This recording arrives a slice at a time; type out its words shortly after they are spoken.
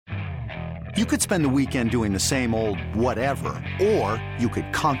You could spend the weekend doing the same old whatever, or you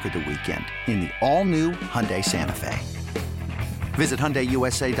could conquer the weekend in the all-new Hyundai Santa Fe. Visit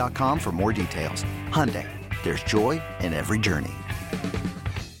HyundaiUSA.com for more details. Hyundai, there's joy in every journey.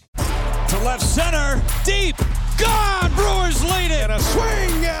 To left center, deep, gone! Brewers lead it! And a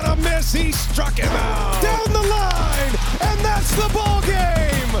swing and a miss, he struck him out! Down the line, and that's the ball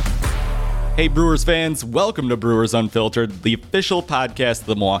game! Hey Brewers fans, welcome to Brewers Unfiltered, the official podcast of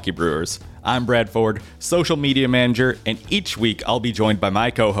the Milwaukee Brewers. I'm Brad Ford, social media manager, and each week I'll be joined by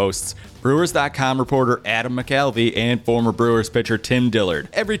my co-hosts, Brewers.com reporter Adam McAlvey and former Brewers pitcher Tim Dillard.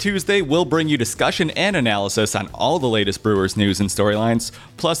 Every Tuesday, we'll bring you discussion and analysis on all the latest Brewers news and storylines,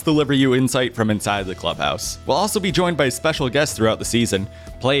 plus deliver you insight from inside the clubhouse. We'll also be joined by special guests throughout the season,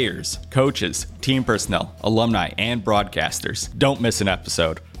 players, coaches, team personnel, alumni, and broadcasters. Don't miss an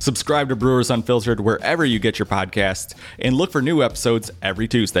episode. Subscribe to Brewers Unfiltered wherever you get your podcasts, and look for new episodes every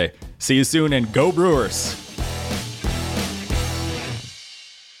Tuesday. See you soon, and go Brewers!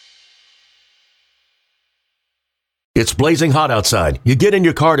 It's blazing hot outside. You get in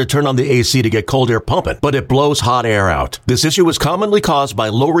your car to turn on the AC to get cold air pumping, but it blows hot air out. This issue is commonly caused by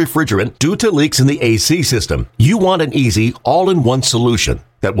low refrigerant due to leaks in the AC system. You want an easy, all-in-one solution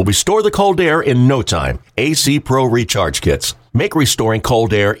that will restore the cold air in no time. AC Pro Recharge Kits make restoring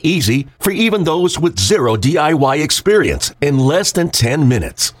cold air easy for even those with zero DIY experience in less than 10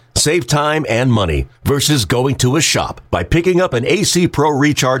 minutes. Save time and money versus going to a shop by picking up an AC Pro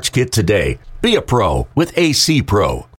Recharge Kit today. Be a pro with AC Pro.